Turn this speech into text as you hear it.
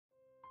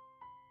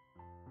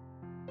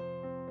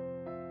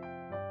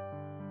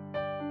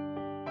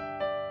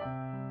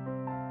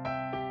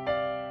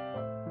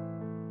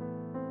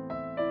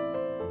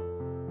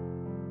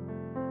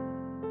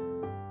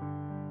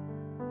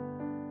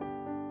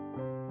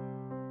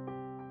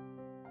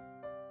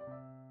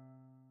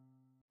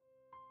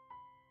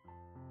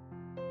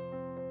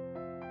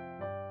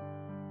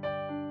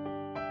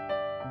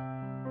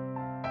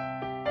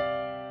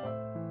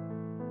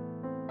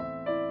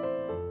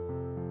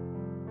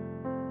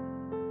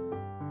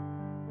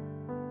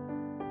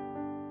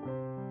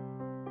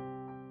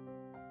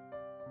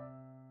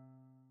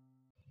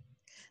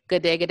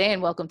good day,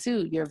 and welcome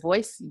to Your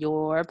Voice,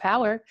 Your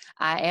Power.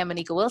 I am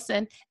Anika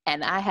Wilson,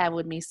 and I have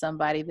with me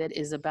somebody that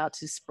is about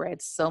to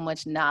spread so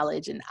much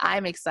knowledge, and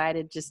I'm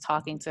excited just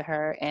talking to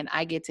her, and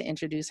I get to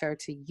introduce her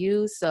to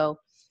you. So,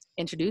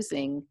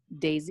 introducing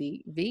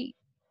Daisy V.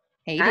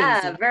 Hey,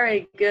 Daisy.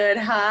 Very good.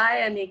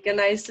 Hi, Anika.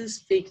 Nice to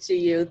speak to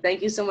you.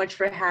 Thank you so much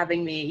for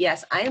having me.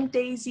 Yes, I am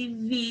Daisy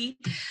V.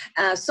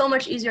 So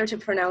much easier to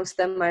pronounce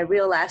than my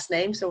real last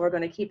name, so we're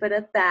going to keep it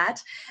at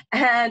that.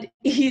 And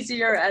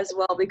easier as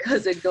well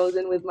because it goes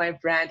in with my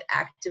brand,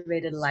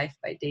 Activated Life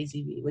by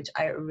Daisy V, which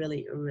I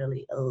really,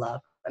 really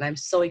love. And I'm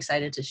so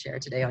excited to share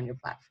today on your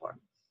platform.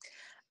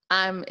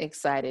 I'm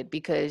excited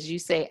because you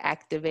say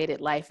Activated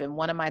Life, and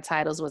one of my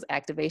titles was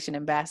Activation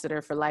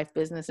Ambassador for Life,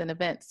 Business, and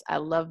Events. I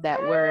love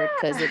that word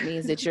because it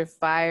means that you're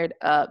fired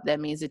up. That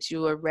means that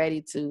you are ready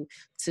to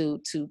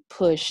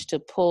push, to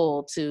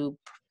pull, to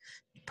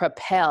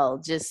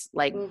propel, just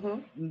like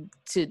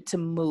to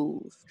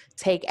move,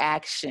 take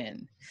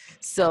action.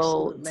 So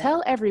Absolutely.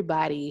 tell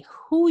everybody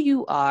who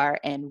you are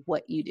and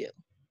what you do.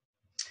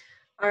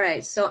 All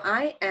right, so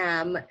I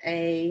am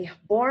a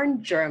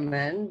born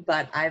German,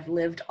 but I've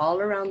lived all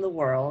around the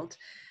world.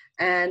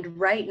 And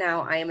right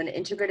now I am an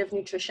integrative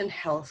nutrition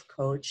health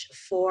coach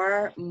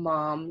for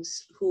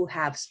moms who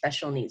have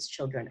special needs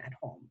children at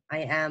home.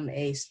 I am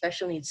a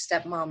special needs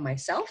stepmom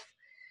myself.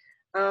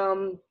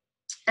 And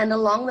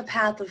along the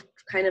path of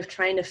kind of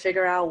trying to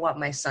figure out what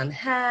my son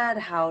had,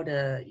 how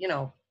to,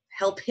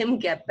 help him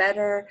get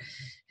better,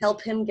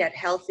 help him get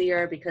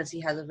healthier because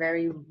he has a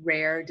very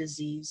rare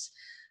disease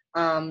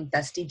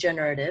that's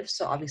degenerative.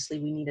 So obviously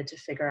we needed to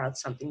figure out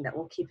something that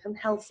will keep him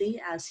healthy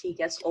as he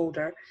gets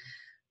older.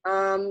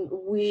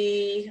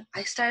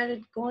 I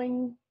started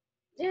going,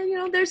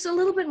 there's a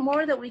little bit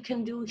more that we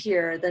can do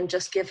here than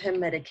just give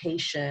him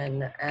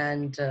medication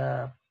and,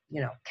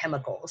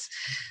 chemicals.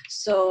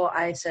 So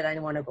I said, I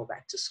want to go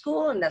back to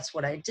school. And that's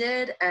what I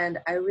did. And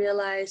I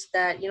realized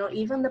that,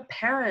 even the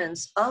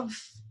parents of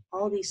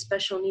all these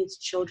special needs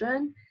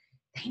children,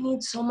 they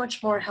need so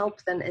much more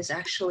help than is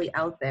actually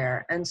out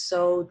there. And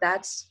so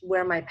that's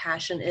where my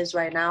passion is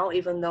right now,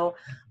 even though,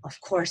 of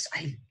course,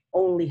 I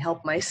only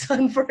help my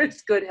son for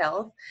his good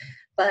health.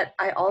 But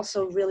I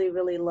also really,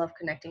 really love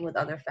connecting with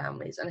other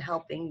families and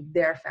helping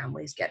their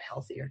families get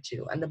healthier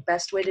too. And the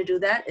best way to do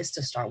that is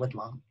to start with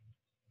mom.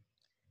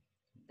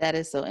 That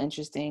is so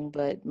interesting.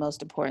 But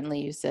most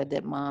importantly, you said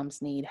that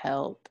moms need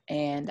help.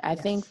 And I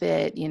think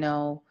that,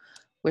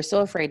 we're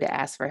so afraid to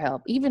ask for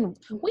help. Even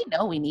we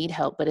know we need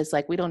help, but it's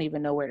like we don't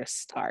even know where to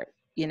start,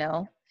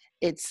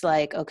 It's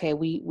like, okay,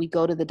 we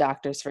go to the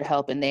doctors for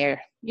help and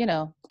they're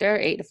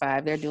 8 to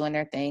 5, they're doing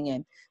their thing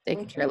and they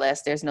can care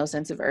less. There's no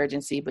sense of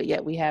urgency, but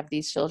yet we have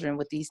these children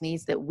with these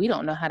needs that we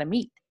don't know how to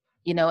meet.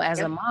 As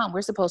a mom,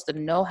 we're supposed to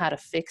know how to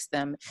fix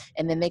them.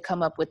 And then they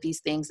come up with these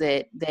things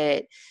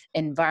that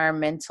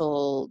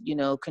environmental,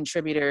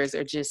 contributors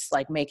are just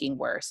like making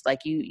worse. Like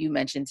you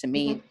mentioned to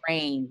me,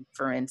 rain,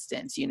 for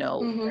instance,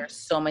 there's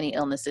so many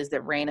illnesses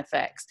that rain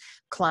affects,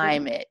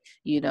 climate,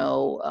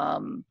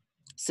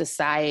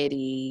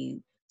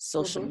 society,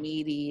 social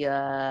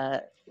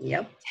media,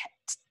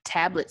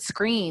 tablet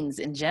screens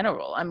in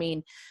general. I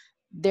mean,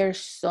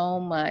 there's so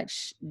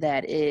much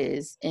that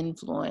is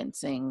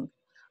influencing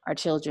our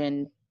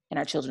children and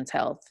our children's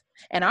health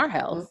and our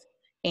health.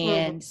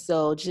 And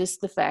so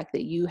just the fact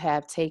that you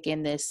have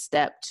taken this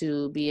step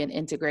to be an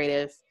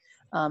integrative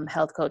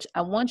health coach,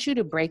 I want you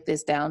to break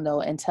this down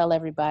though and tell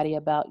everybody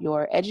about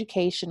your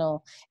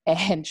educational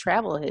and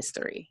travel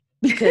history,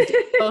 because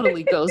it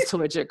totally goes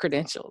towards your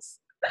credentials.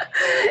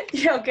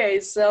 Okay,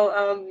 so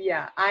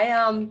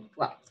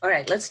well, all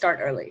right, let's start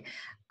early.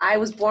 I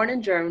was born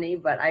in Germany,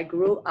 but I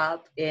grew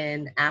up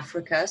in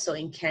Africa, so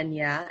in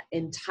Kenya,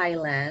 in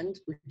Thailand,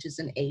 which is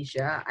in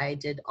Asia. I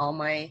did all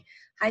my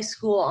high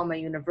school, all my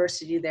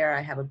university there.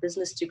 I have a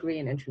business degree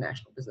in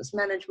international business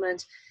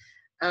management.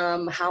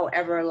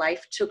 However,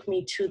 life took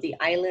me to the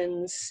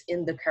islands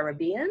in the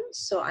Caribbean,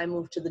 so I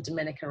moved to the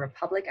Dominican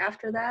Republic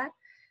after that.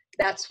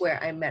 That's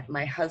where I met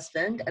my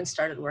husband and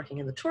started working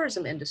in the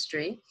tourism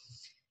industry.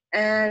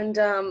 And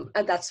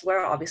that's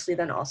where obviously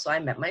then also I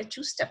met my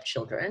 2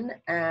 stepchildren,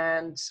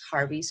 and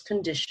Harvey's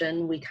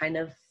condition, we kind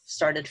of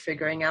started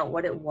figuring out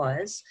what it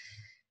was.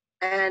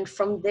 And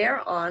from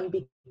there on,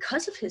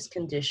 because of his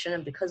condition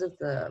and because of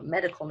the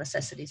medical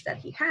necessities that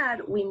he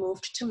had, we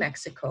moved to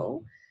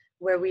Mexico,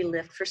 where we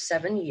lived for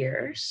 7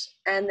 years.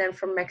 And then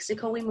from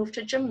Mexico, we moved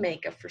to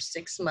Jamaica for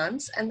 6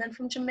 months. And then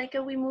from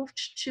Jamaica, we moved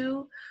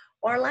to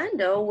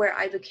Orlando, where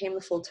I became the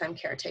full-time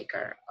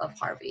caretaker of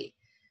Harvey.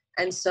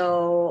 And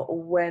so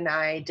when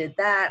I did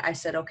that, I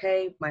said,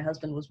 okay, my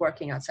husband was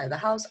working outside the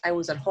house. I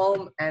was at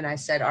home and I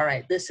said, all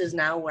right, this is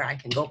now where I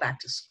can go back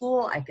to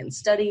school. I can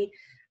study.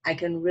 I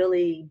can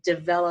really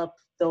develop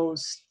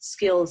those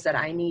skills that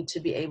I need to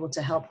be able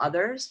to help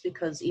others,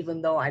 because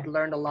even though I'd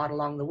learned a lot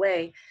along the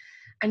way,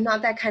 I'm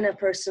not that kind of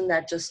person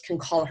that just can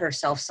call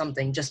herself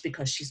something just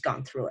because she's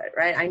gone through it,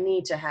 right?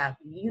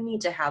 You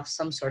need to have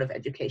some sort of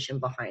education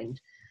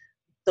behind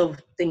the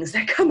things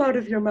that come out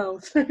of your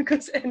mouth,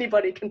 because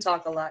anybody can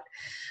talk a lot.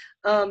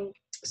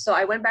 so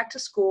I went back to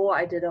school.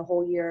 I did a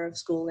whole year of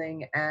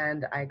schooling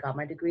and I got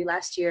my degree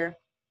last year,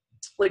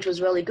 which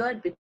was really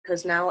good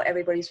because now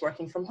everybody's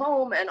working from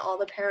home and all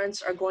the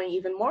parents are going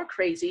even more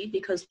crazy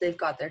because they've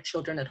got their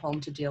children at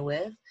home to deal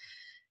with.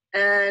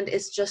 And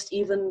it's just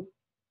even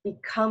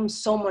become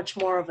so much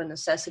more of a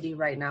necessity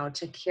right now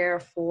to care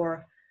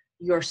for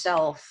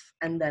yourself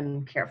and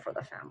then care for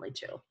the family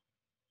too.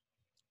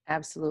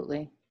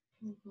 Absolutely.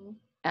 Mm-hmm.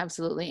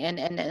 Absolutely.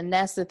 And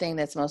that's the thing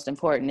that's most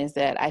important, is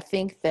that I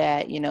think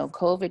that, you know,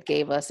 COVID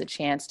gave us a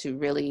chance to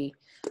really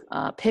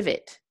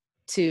pivot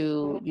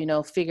to, you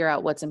know, figure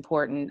out what's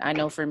important. I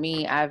know for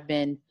me, I've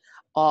been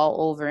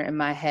all over in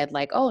my head,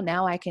 like, oh,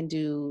 now I can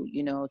do,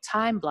 you know,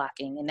 time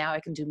blocking, and now I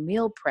can do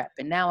meal prep,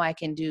 and now I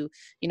can do,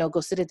 you know, go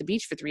sit at the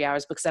beach for 3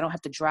 hours because I don't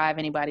have to drive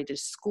anybody to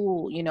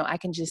school. You know, I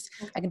can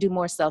do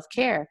more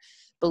self-care.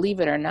 Believe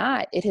it or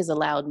not, it has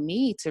allowed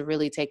me to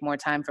really take more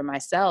time for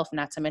myself,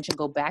 not to mention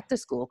go back to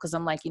school. Cause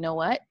I'm like, you know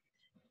what?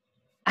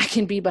 I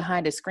can be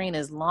behind a screen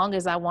as long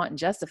as I want and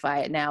justify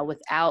it now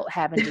without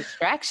having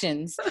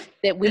distractions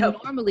that we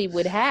normally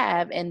would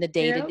have in the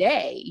day to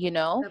day, you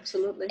know?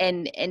 Absolutely.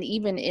 And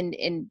even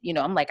in, you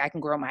know, I'm like, I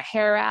can grow my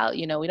hair out,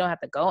 you know, we don't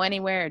have to go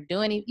anywhere or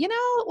do any, you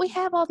know, we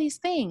have all these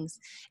things.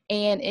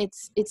 And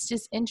it's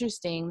just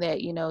interesting that,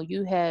 you know,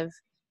 you have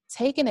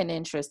taken an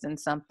interest in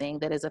something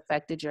that has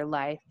affected your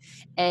life.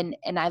 And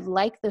I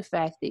like the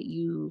fact that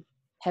you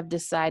have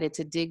decided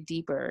to dig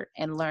deeper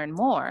and learn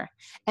more.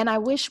 And I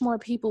wish more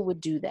people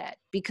would do that,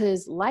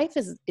 because life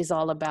is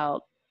all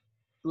about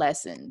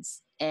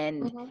lessons.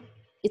 And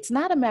it's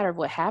not a matter of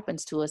what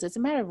happens to us. It's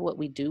a matter of what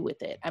we do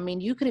with it. I mean,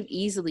 you could have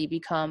easily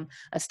become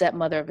a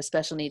stepmother of a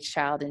special needs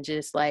child and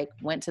just like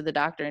went to the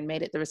doctor and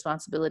made it the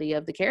responsibility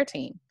of the care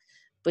team.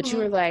 But you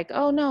were like,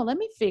 oh no, let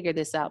me figure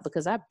this out,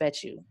 because I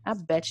bet you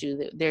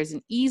that there's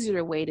an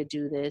easier way to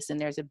do this. And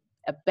there's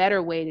a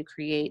better way to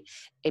create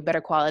a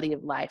better quality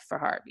of life for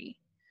Harvey.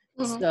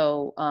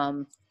 So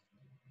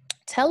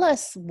tell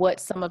us what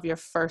some of your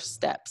first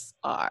steps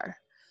are.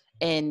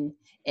 And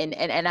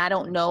I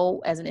don't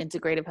know, as an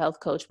integrative health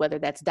coach, whether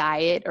that's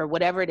diet or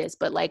whatever it is,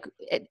 but like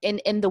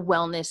in the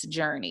wellness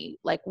journey,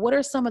 like what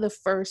are some of the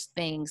first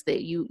things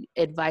that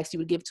advice you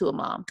would give to a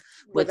mom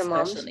with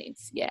special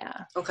needs?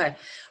 Yeah. Okay.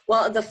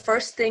 Well, the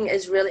first thing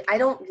is really, I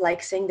don't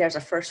like saying there's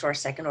a first or a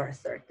second or a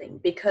third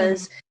thing,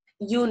 because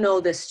you know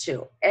this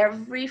too.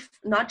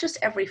 Not just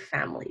every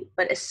family,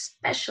 but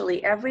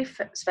especially every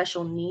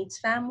special needs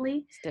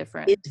family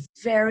is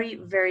very,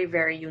 very,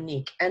 very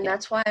unique. And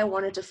that's why I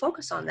wanted to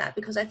focus on that,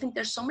 because I think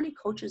there's so many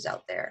coaches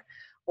out there,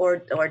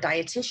 or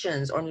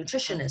dietitians or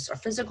nutritionists or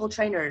physical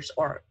trainers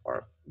or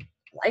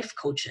life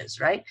coaches,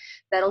 right?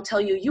 That'll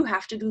tell you, you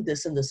have to do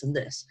this and this and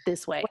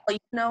this way. Well,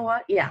 you know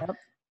what? Yeah. Yep.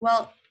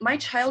 Well, my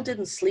child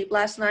didn't sleep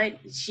last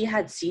night. She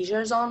had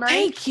seizures all night.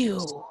 Thank you.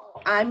 So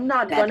I'm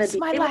not going to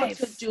be able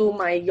to do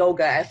my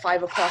yoga at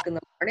 5 o'clock in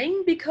the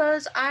morning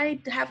because I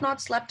have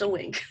not slept a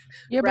wink.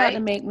 You're about to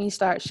make me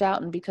start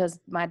shouting, because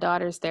my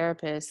daughter's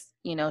therapist,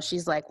 you know,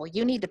 she's like, well,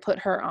 you need to put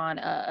her on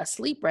a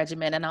sleep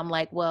regimen. And I'm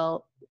like,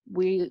 well,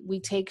 we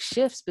take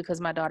shifts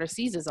because my daughter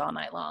seizes all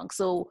night long.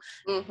 So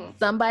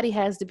somebody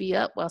has to be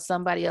up while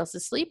somebody else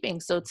is sleeping.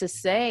 So to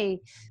say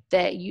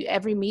that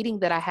every meeting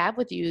that I have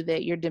with you,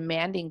 that you're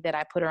demanding that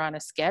I put her on a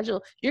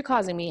schedule, you're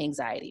causing me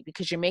anxiety,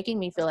 because you're making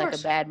me feel like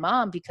a bad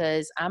mom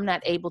because I'm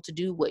not able to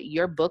do what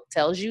your book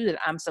tells you that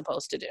I'm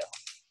supposed to do.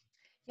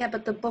 Yeah,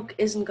 but the book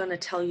isn't going to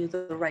tell you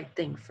the right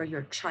thing for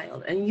your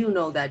child. And you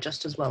know that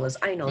just as well as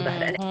I know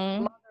that. And every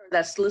mother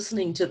that's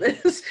listening to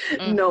this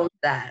knows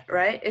that,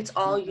 right? It's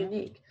all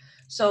unique.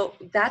 So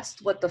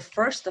that's what the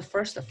first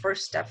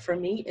step for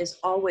me is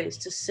always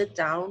to sit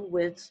down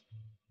with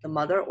the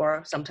mother,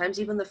 or sometimes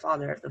even the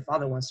father, if the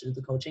father wants to do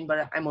the coaching,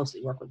 but I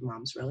mostly work with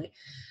moms really.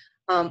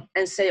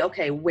 And say,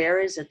 okay, where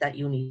is it that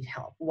you need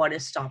help? What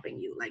is stopping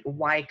you? Like,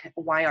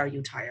 why are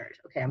you tired?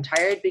 Okay, I'm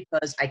tired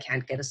because I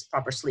can't get a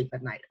proper sleep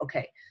at night.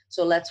 Okay,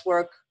 so let's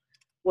work.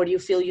 What do you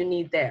feel you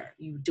need there?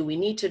 Do we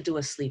need to do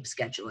a sleep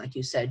schedule, like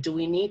you said? Do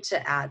we need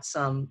to add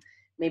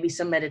maybe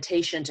some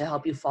meditation to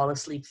help you fall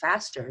asleep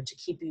faster,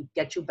 to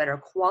get you better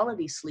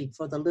quality sleep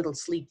for the little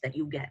sleep that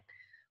you get?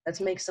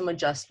 Let's make some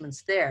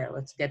adjustments there.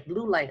 Let's get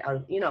blue light out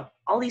of,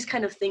 all these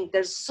kind of things.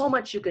 There's so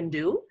much you can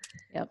do.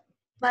 Yep.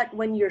 But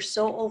when you're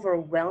so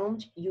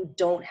overwhelmed, you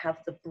don't have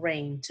the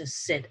brain to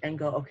sit and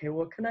go, okay,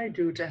 what can I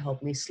do to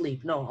help me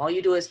sleep? No, all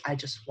you do is, I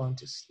just want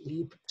to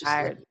sleep.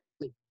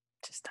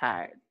 Just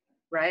tired.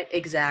 Right?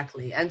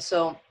 Exactly. And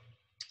so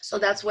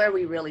that's where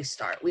we really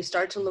start. We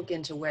start to look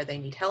into where they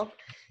need help.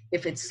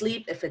 If it's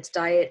sleep, if it's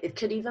diet, it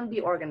could even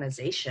be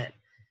organization.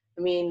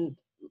 I mean,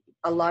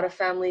 a lot of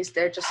families,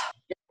 they're just,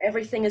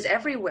 everything is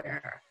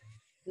everywhere.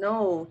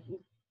 No.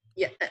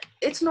 Yeah,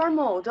 it's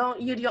normal.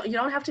 You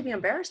don't have to be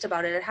embarrassed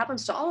about it. It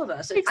happens to all of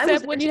us.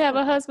 Except when you have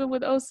a husband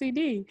with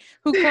OCD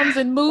who comes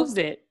and moves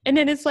it. And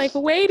then it's like,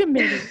 wait a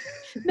minute.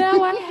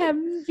 Now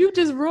you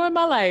just ruined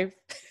my life.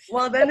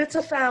 Well, then it's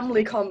a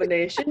family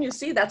combination. You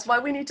see, that's why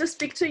we need to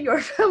speak to your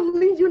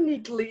family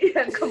uniquely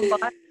and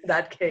combine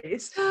that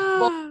case.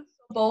 Well,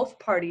 so both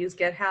parties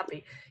get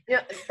happy.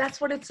 Yeah, that's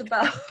what it's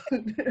about,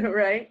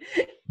 right?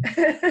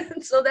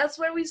 So that's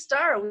where we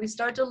start. We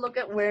start to look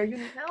at where you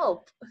need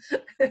help.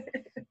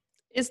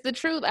 It's the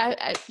truth.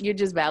 You're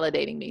just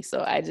validating me.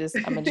 So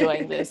I'm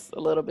enjoying this a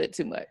little bit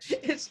too much.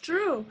 It's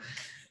true.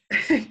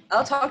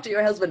 I'll talk to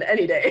your husband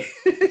any day.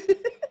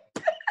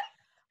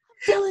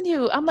 Telling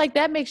you, I'm like,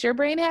 that makes your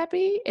brain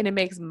happy and it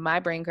makes my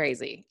brain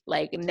crazy.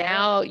 Like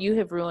now you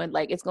have ruined,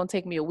 like it's going to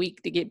take me a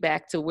week to get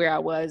back to where I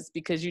was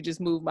because you just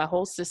moved my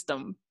whole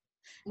system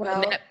in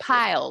that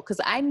pile.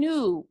 Cause I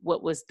knew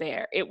what was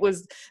there. It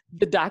was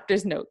the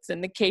doctor's notes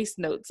and the case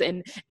notes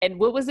and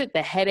what was it?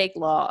 The headache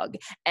log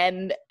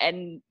and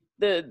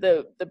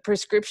the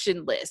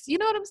prescription list. You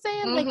know what I'm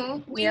saying? Mm-hmm.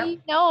 Like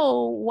we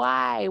know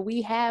why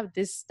we have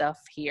this stuff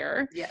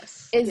here.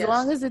 Yes. As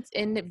long as it's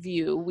in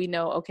view, we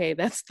know, okay,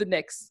 that's the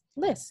next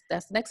list.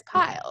 That's the next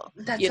pile.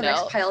 That's the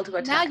next pile to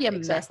attack. Now you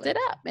messed it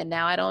up. And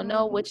now I don't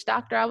know which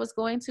doctor I was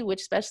going to,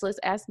 which specialist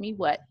asked me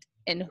what,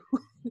 and who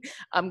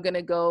I'm going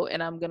to go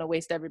and I'm going to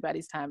waste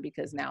everybody's time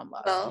because now I'm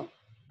lost. Well,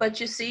 but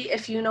you see,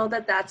 if you know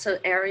that that's an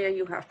area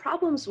you have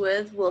problems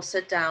with, we'll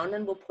sit down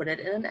and we'll put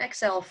it in an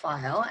Excel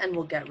file and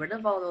we'll get rid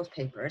of all those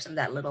papers and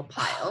that little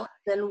pile.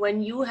 Then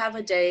when you have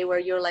a day where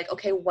you're like,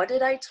 okay, what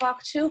did I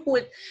talk to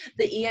with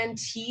the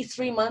ENT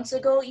 3 months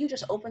ago? You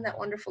just open that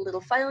wonderful little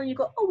file and you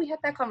go, oh, we had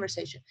that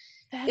conversation.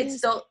 That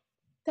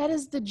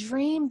is the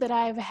dream that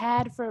I've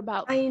had for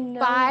about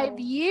 5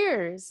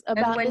 years.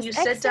 And when you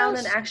sit down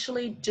and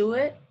actually do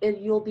it,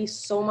 you'll be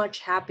so much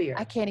happier.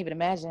 I can't even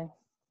imagine.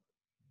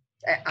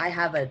 I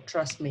have it.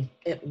 Trust me,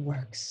 it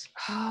works.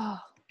 Oh,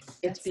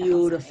 it's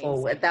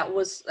beautiful. That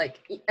was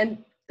like,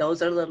 and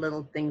those are the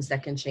little things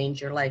that can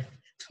change your life.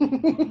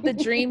 The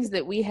dreams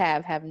that we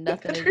have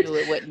nothing to do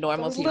with what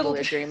normal people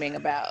are dreaming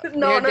about.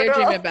 They're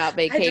dreaming about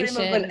vacation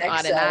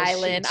on an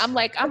island. I'm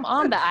like, I'm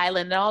on the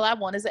island and all I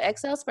want is an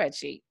Excel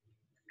spreadsheet.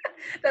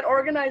 That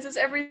organizes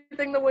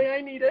everything the way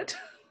I need it.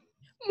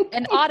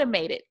 And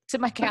automate it to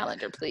my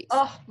calendar, please.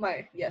 Oh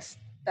my, yes.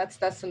 That's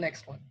the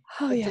next one.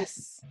 Oh,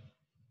 yes.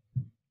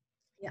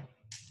 Yeah.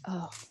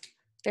 Oh,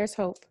 there's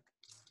hope.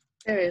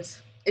 There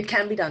is. It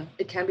can be done.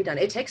 It can be done.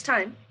 It takes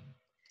time.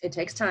 It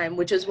takes time,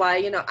 which is why,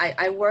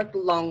 I work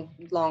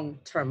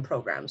long-term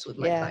programs with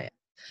my clients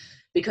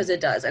because it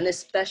does. And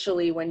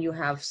especially when you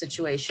have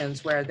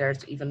situations where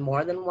there's even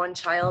more than one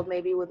child,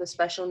 maybe with a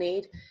special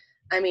need.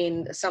 I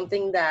mean,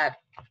 something that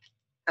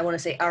I want to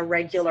say a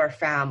regular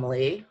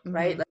family,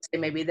 right? Let's say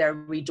maybe they're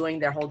redoing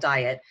their whole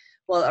diet.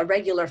 Well, a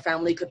regular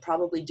family could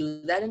probably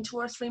do that in 2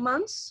 or 3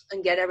 months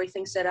and get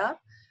everything set up.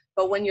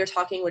 But when you're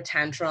talking with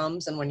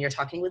tantrums and when you're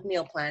talking with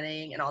meal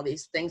planning and all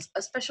these things,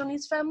 a special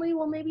needs family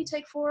will maybe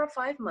take 4 or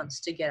 5 months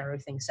to get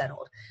everything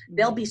settled.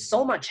 They'll be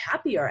so much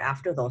happier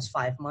after those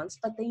 5 months,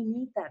 but they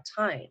need that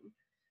time.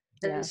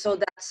 And so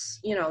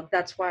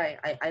that's why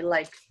I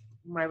like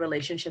my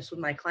relationships with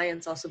my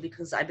clients also,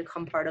 because I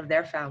become part of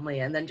their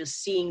family, and then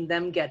just seeing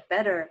them get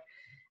better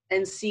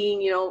and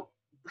seeing,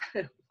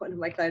 one of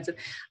my clients said,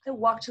 I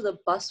walked to the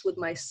bus with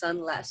my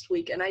son last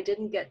week and I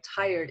didn't get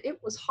tired.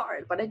 It was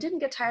hard, but I didn't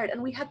get tired.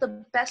 And we had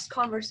the best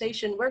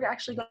conversation. We're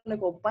actually going to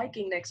go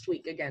biking next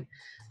week again.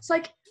 It's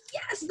like,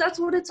 yes, that's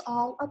what it's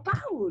all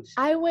about.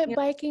 I went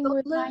biking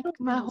with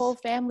my whole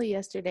family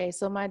yesterday.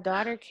 So my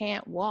daughter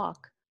can't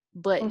walk,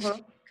 but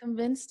she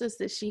convinced us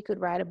that she could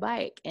ride a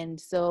bike. And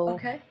so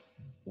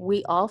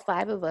we, all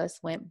 5 of us,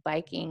 went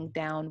biking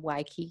down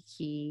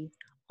Waikiki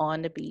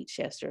on the beach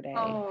yesterday.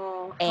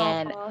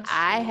 And awesome.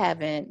 I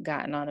haven't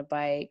gotten on a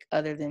bike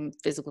other than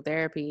physical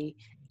therapy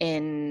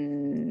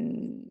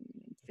in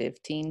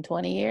 15,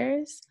 20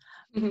 years.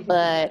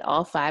 But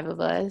all 5 of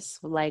us,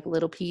 like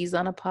little peas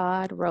on a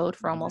pod, rode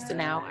for almost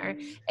an hour.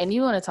 And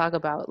you want to talk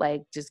about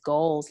like just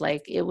goals.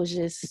 Like it was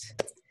just,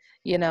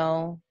 you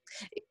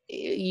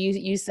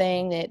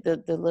saying that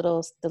the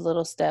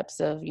little steps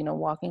of,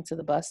 walking to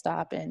the bus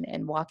stop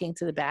and walking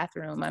to the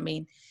bathroom. I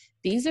mean,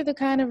 these are the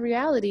kind of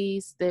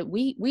realities that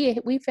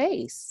we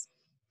face.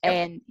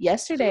 And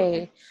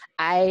yesterday,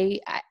 I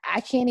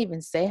can't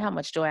even say how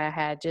much joy I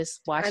had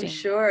just watching. I'm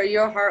sure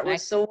your heart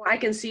was I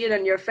can see it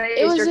on your face.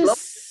 It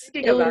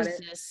was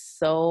just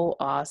so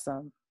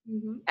awesome.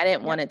 I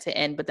didn't want it to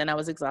end, but then I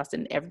was exhausted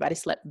and everybody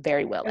slept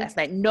very well last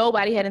night.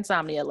 Nobody had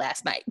insomnia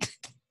last night.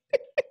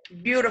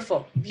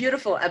 Beautiful.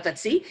 But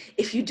see,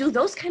 if you do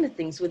those kind of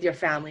things with your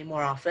family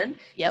more often,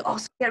 you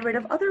also get rid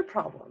of other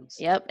problems.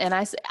 And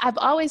I've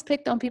always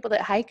picked on people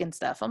that hike and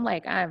stuff. I'm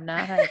like, I'm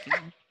not hiking.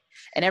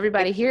 And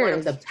everybody here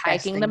is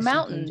hiking the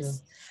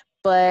mountains.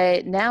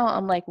 But now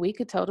I'm like, we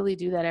could totally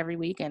do that every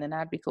weekend and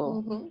that'd be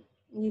cool.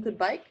 You could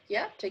bike.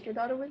 Yeah. Take your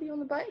daughter with you on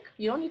the bike.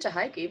 You don't need to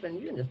hike even.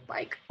 You can just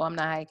bike. Well, I'm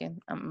not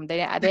hiking. They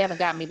haven't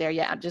got me there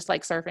yet. I'm just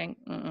like surfing.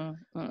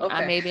 Okay.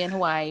 I may be in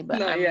Hawaii, but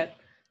not yet.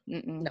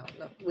 No,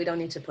 we don't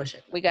need to push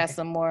it. We got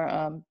some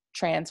more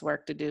trans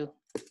work to do.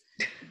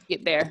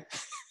 Get there.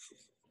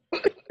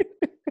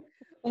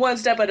 One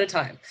step at a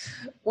time.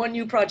 One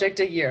new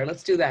project a year.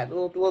 Let's do that.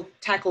 We'll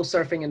tackle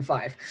surfing in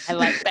 5. I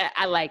like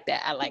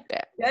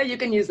that. Yeah, you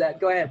can use that.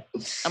 Go ahead.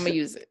 I'm gonna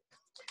use it.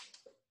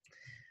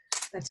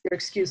 That's your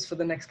excuse for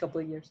the next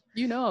couple of years.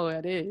 You know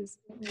it is.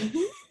 Mm-hmm.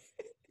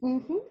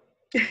 Mm-hmm.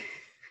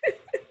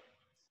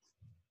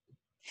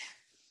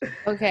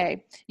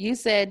 Okay. You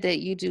said that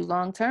you do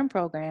long-term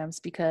programs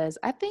because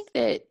I think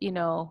that,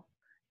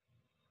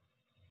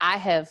 I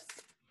have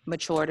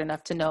matured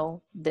enough to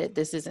know that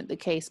this isn't the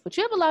case, but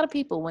you have a lot of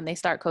people when they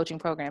start coaching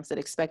programs that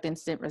expect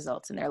instant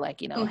results, and they're like,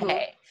 mm-hmm.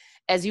 Hey,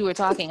 as you were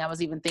talking, I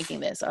was even thinking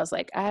this. I was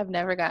like, I have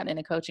never gotten in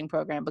a coaching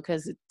program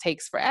because it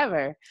takes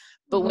forever.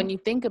 But mm-hmm. when you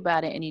think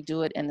about it and you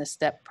do it in the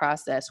step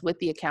process with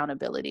the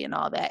accountability and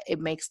all that, it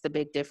makes the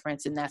big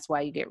difference. And that's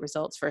why you get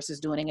results versus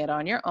doing it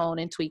on your own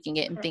and tweaking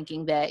it and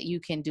thinking that you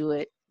can do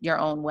it your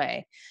own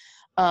way.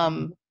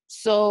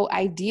 So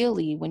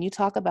ideally, when you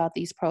talk about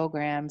these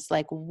programs,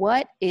 like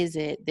what is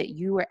it that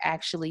you are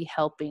actually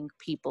helping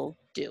people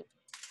do?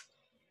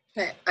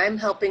 Okay, I'm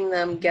helping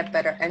them get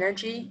better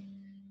energy,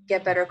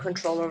 get better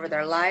control over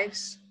their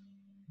lives,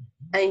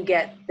 and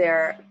get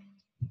their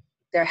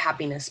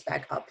happiness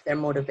back up, their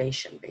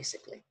motivation,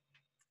 basically.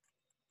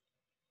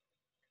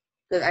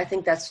 Because I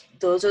think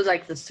those are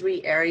like the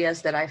three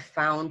areas that I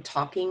found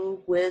talking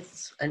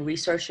with and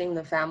researching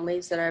the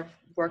families that I've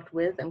worked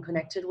with and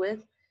connected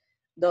with.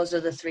 Those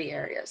are the three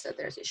areas that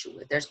there's issue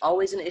with. There's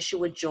always an issue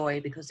with joy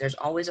because there's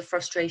always a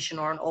frustration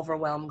or an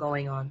overwhelm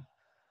going on,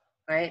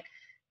 right?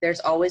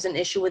 There's always an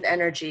issue with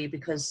energy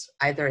because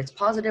either it's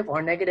positive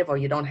or negative or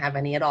you don't have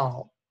any at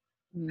all.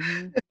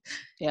 Mm-hmm.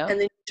 Yeah.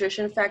 And the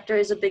nutrition factor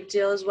is a big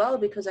deal as well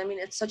because,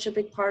 it's such a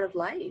big part of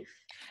life.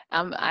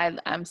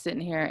 I'm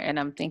sitting here and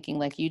I'm thinking,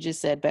 like you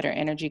just said, better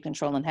energy,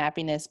 control, and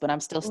happiness, but I'm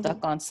still stuck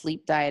mm-hmm. on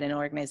sleep, diet, and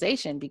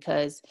organization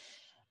because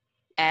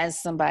as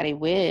somebody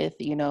with,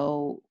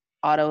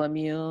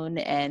 autoimmune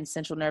and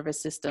central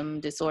nervous system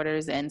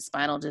disorders and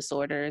spinal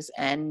disorders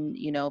and,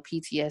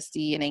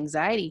 PTSD and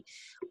anxiety,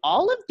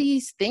 all of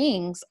these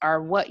things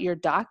are what your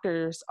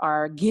doctors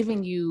are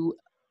giving you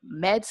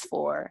meds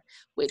for,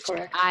 which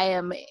Correct.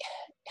 I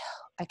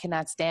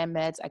cannot stand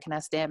meds. I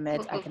cannot stand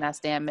meds. Mm-mm. I cannot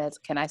stand meds.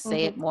 Can I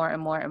say it more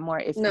and more and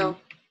more? If you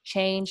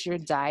change your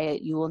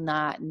diet, you will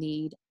not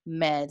need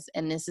meds.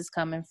 And this is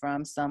coming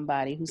from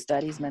somebody who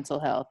studies mental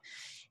health.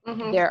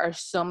 Mm-hmm. There are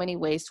so many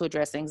ways to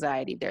address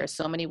anxiety. There are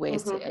so many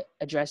ways mm-hmm. to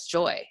address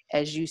joy,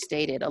 as you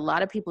stated. A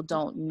lot of people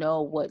don't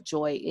know what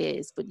joy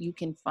is, but you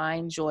can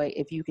find joy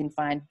if you can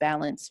find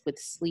balance with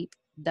sleep,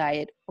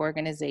 diet,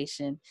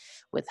 organization,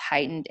 with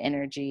heightened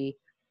energy,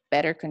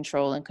 better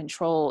control. And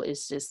control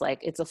is just like,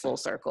 it's a full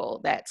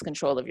circle. That's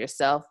control of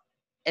yourself.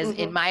 As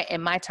mm-hmm.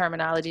 in my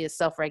terminology is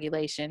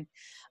self-regulation.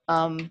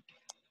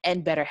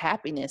 And better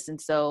happiness.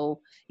 And so,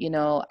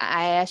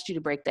 I asked you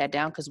to break that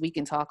down because we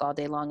can talk all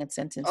day long in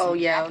sentences. Oh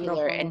yeah. No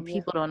problem, and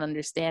people don't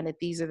understand that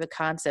these are the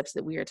concepts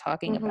that we are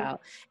talking mm-hmm. about.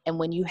 And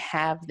when you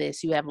have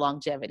this, you have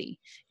longevity,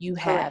 you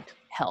have Correct.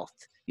 Health,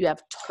 you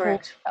have total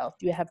Correct. Health,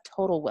 you have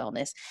total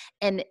wellness.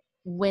 And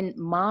when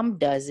mom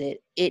does it,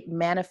 it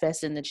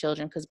manifests in the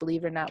children because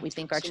believe it or not, we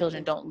think our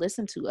children don't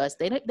listen to us.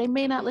 They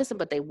may not listen,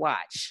 but they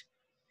watch.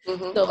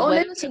 Mm-hmm. So whether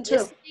they're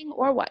listening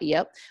or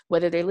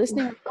whether they're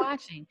listening or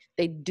watching,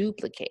 they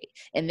duplicate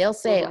and they'll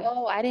say, mm-hmm.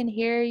 "Oh, I didn't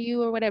hear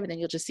you" or whatever. Then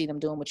you'll just see them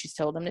doing what you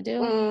told them to do.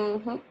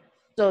 Mm-hmm.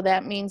 So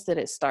that means that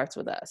it starts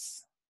with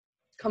us.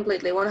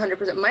 Completely,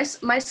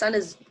 100%. My son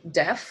is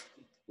deaf.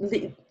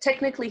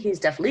 Technically, he's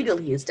deaf.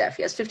 Legally, he is deaf.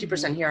 He has 50%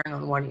 mm-hmm. hearing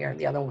on one ear, and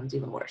the other one's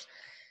even worse.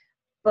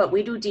 But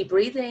we do deep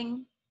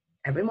breathing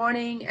every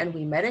morning, and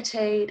we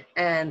meditate.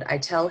 And I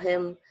tell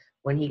him,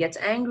 when he gets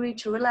angry,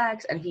 to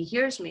relax, and he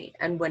hears me.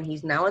 And when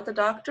he's now at the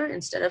doctor,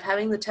 instead of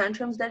having the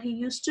tantrums that he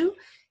used to,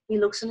 he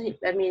looks at me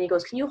and he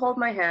goes, "Can you hold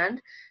my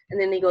hand?" And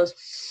then he goes,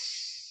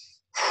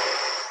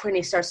 and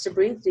he starts to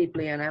breathe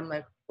deeply. And I'm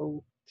like,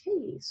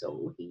 okay,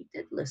 so he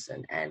did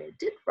listen, and it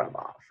did rub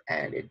off,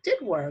 and it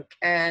did work.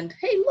 And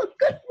hey, look,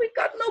 good, we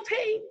got no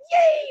pain.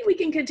 Yay, we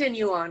can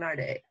continue on our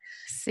day.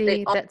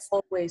 See, that's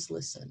always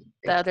listen.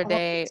 The other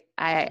day,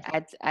 I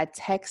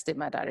texted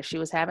my daughter. She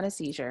was having a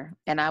seizure,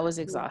 and I was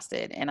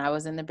exhausted, and I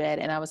was in the bed,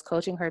 and I was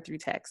coaching her through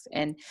text.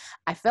 And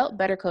I felt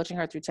better coaching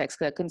her through text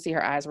because I couldn't see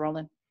her eyes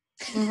rolling.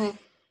 Mm-hmm.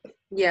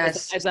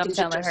 Yes, as I'm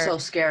telling her, so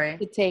scary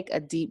to take a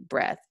deep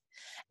breath,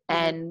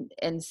 mm-hmm.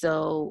 and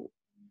so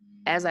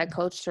as I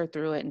coached her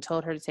through it and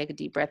told her to take a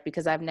deep breath,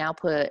 because I've now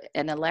put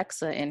an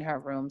Alexa in her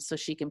room so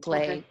she can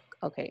play.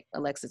 Okay,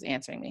 Alexa's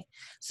answering me.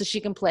 So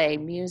she can play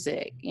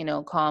music,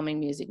 calming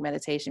music,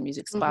 meditation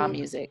music, spa mm-hmm.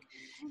 music.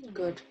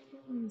 Good.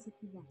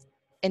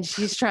 And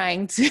she's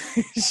trying to,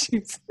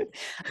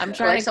 I'm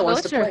trying Alexa to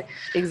wants to coach her. Play.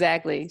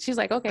 Exactly. She's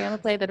like, okay, I'm going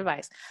to play the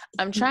device.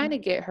 I'm trying to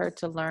get her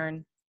to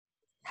learn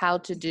how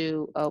to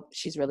do,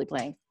 she's really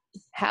playing.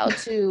 How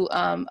to,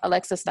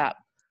 Alexa, stop.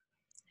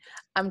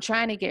 I'm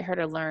trying to get her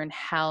to learn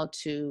how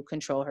to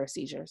control her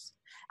seizures.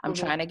 I'm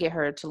mm-hmm. trying to get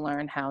her to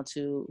learn how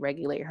to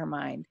regulate her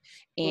mind.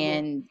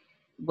 And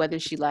whether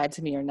she lied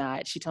to me or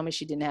not, she told me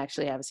she didn't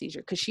actually have a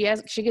seizure because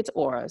she gets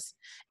auras.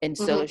 And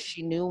so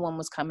she knew one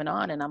was coming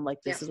on, and I'm like,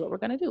 this is what we're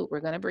going to do.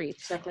 We're going to breathe.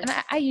 Exactly. And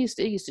it used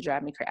to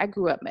drive me crazy. I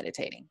grew up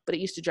meditating, but it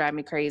used to drive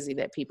me crazy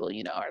that people,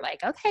 you know, are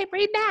like, okay,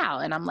 breathe now.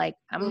 And I'm like,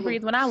 I'm going to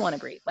breathe when I want to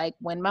breathe. Like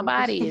when my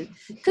body is,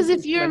 because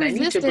if you're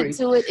resistant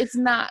to it, it's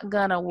not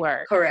going to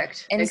work.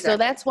 Correct. And so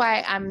that's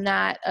why I'm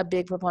not a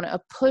big proponent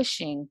of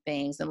pushing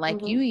things. And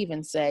like you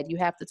even said, you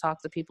have to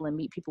talk to people and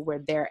meet people where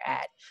they're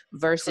at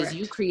versus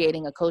you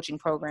creating a coaching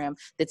program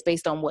that's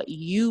based on what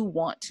you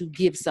want to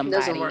give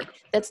somebody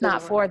that's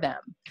not for them.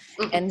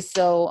 And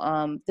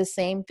so the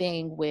same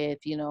thing with,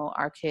 you know,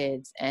 our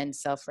kids and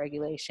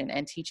self-regulation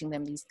and teaching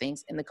them these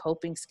things and the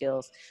coping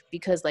skills,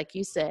 because like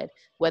you said,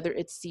 whether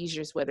it's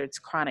seizures, whether it's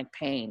chronic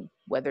pain,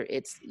 whether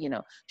it's, you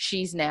know,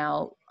 she's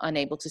now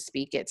unable to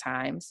speak at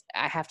times.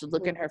 I have to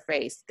look in her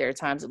face. There are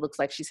times it looks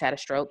like she's had a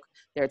stroke.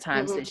 There are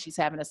times that she's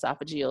having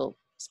esophageal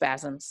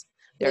spasms.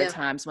 There are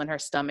times when her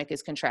stomach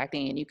is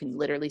contracting and you can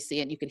literally see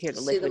it. You can hear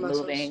the liquid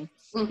moving.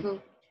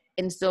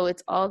 And so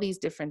it's all these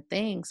different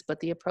things, but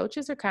the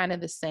approaches are kind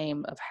of the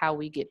same of how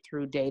we get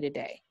through day to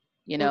day.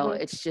 You know,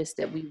 it's just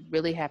that we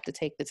really have to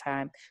take the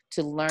time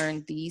to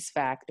learn these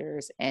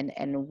factors and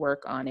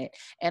work on it.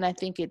 And I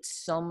think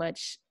it's so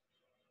much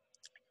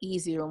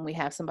easier when we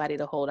have somebody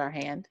to hold our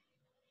hand.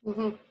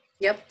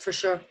 Yep, for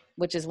sure.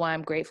 Which is why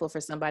I'm grateful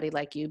for somebody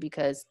like you,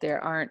 because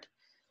there aren't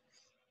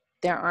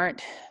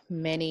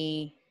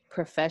many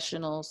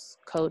professionals,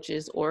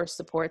 coaches, or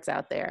supports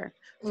out there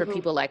for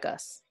people like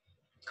us.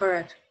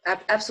 Correct.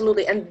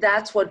 Absolutely. And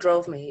that's what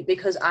drove me,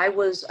 because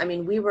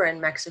we were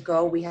in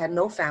Mexico. We had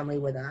no family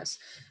with us.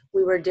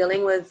 We were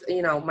dealing with,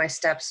 you know, my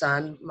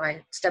stepson,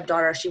 my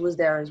stepdaughter, she was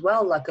there as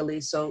well, luckily.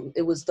 So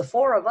it was the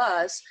four of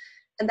us,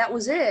 and that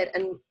was it.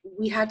 And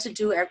we had to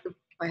do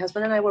my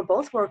husband and I were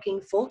both working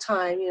full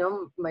time. You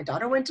know, my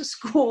daughter went to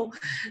school.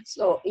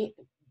 So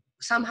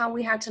somehow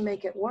we had to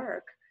make it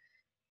work.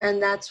 And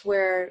that's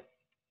where,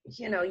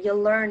 you know, you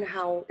learn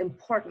how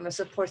important a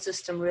support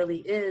system really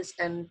is.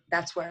 And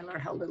that's where I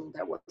learned how little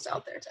there was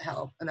out there to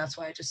help. And that's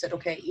why I just said,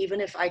 okay, even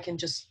if I can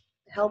just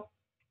help,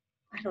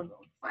 I don't know,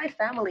 5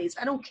 families,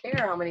 I don't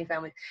care how many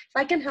families, if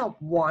I can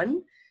help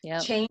one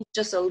change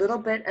just a little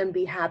bit and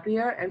be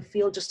happier and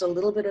feel just a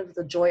little bit of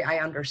the joy I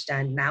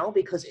understand now,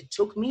 because it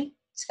took me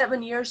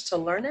 7 years to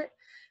learn it.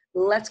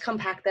 Let's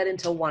compact that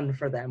into 1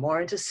 for them,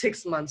 or into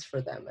 6 months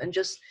for them, and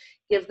just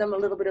give them a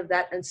little bit of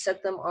that and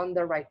set them on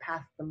the right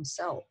path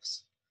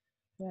themselves.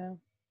 Yeah.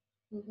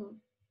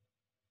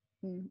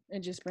 It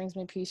just brings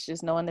me peace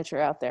just knowing that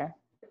you're out there.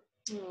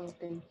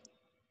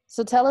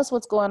 So tell us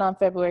what's going on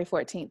February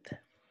 14th.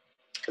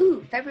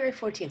 Ooh, February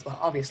 14th. Well,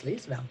 obviously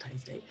it's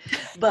Valentine's Day,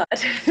 but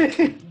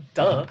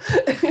duh.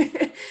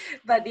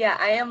 But yeah,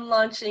 I am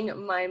launching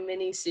my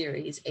mini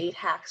series, 8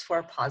 Hacks for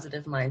a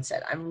Positive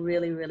Mindset. I'm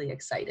really, really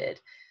excited.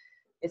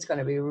 It's going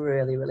to be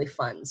really, really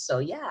fun. So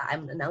yeah,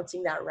 I'm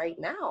announcing that right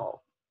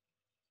now.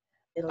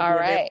 It'll All be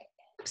right.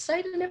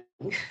 Website and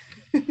everything.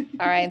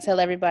 All right, and tell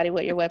everybody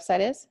what your website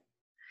is.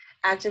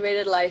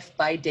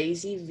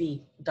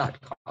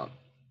 ActivatedLifeByDaisyV.com.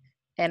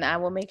 And I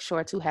will make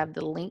sure to have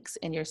the links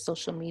in your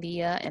social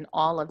media and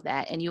all of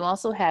that. And you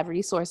also have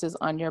resources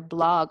on your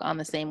blog on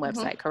the same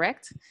website,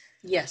 correct?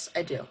 Yes,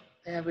 I do.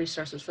 I have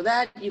resources for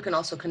that. You can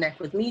also connect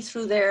with me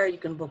through there. You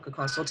can book a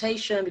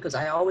consultation, because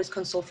I always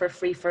consult for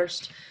free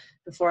first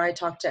before I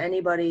talk to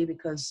anybody,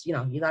 because, you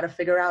know, you got to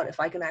figure out if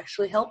I can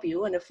actually help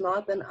you. And if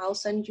not, then I'll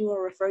send you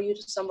or refer you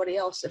to somebody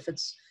else if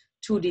it's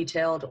too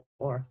detailed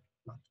or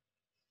not.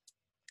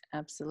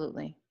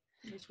 Absolutely.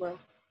 As well.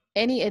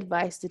 Any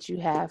advice that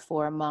you have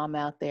for a mom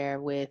out there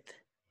with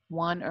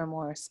 1 or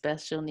more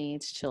special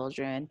needs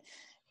children,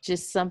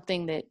 just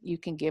something that you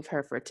can give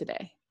her for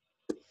today?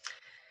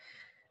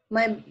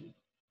 My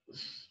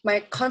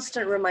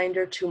constant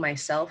reminder to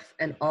myself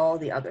and all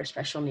the other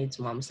special needs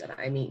moms that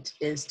I meet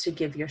is to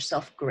give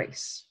yourself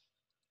grace.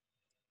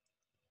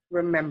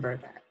 Remember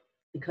that,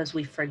 because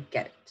we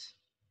forget it.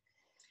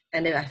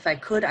 And if I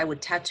could, I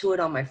would tattoo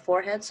it on my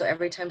forehead, so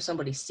every time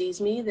somebody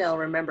sees me, they'll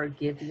remember,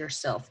 give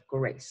yourself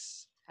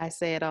grace. I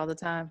say it all the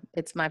time.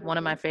 It's one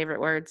of my favorite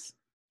words.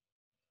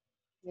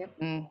 Yep.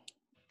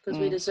 Because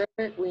we deserve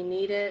it. We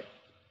need it.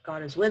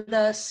 God is with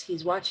us.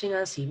 He's watching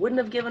us. He wouldn't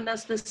have given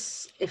us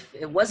this if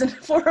it wasn't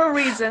for a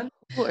reason.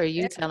 Who are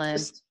you telling?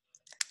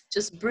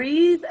 Just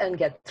breathe and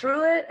get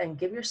through it and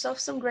give yourself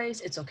some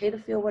grace. It's okay to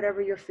feel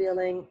whatever you're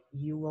feeling.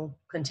 You will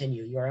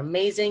continue. You're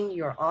amazing.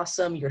 You're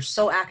awesome. You're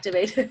so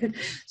activated.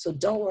 So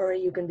don't worry.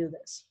 You can do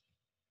this.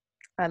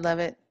 I love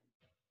it.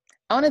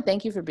 I want to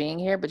thank you for being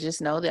here, but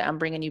just know that I'm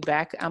bringing you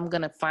back. I'm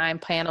going to find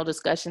panel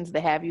discussions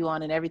to have you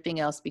on and everything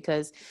else,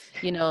 because,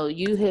 you know,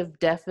 you have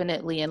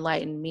definitely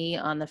enlightened me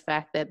on the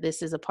fact that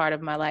this is a part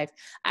of my life.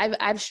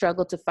 I've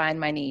struggled to find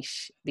my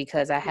niche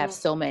because I have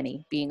so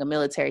many, being a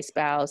military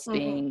spouse,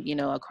 being, you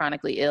know, a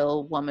chronically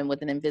ill woman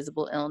with an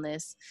invisible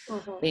illness,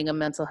 being a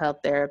mental health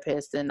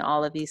therapist, and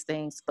all of these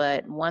things.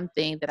 But one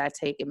thing that I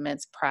take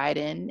immense pride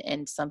in,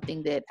 and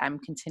something that I'm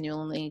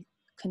continually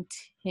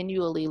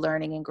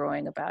learning and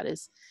growing about,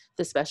 is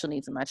the special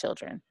needs of my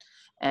children.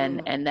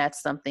 And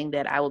that's something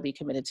that I will be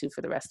committed to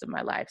for the rest of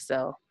my life.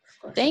 So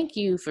thank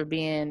you for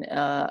being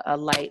a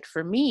light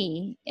for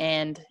me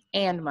and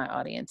my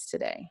audience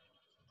today.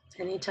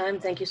 Anytime.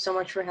 Thank you so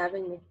much for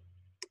having me.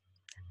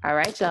 All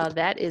right, y'all.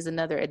 That is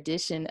another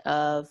edition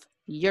of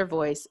Your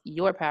Voice,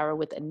 Your Power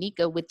with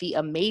Anika, with the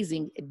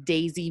amazing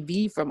Daisy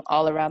V from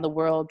all around the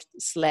world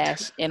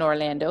 / in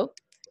Orlando.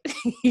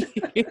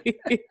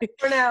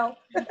 For now.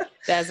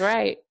 That's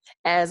right.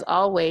 As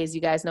always,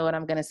 you guys know what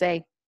I'm going to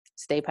say.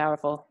 Stay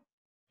powerful.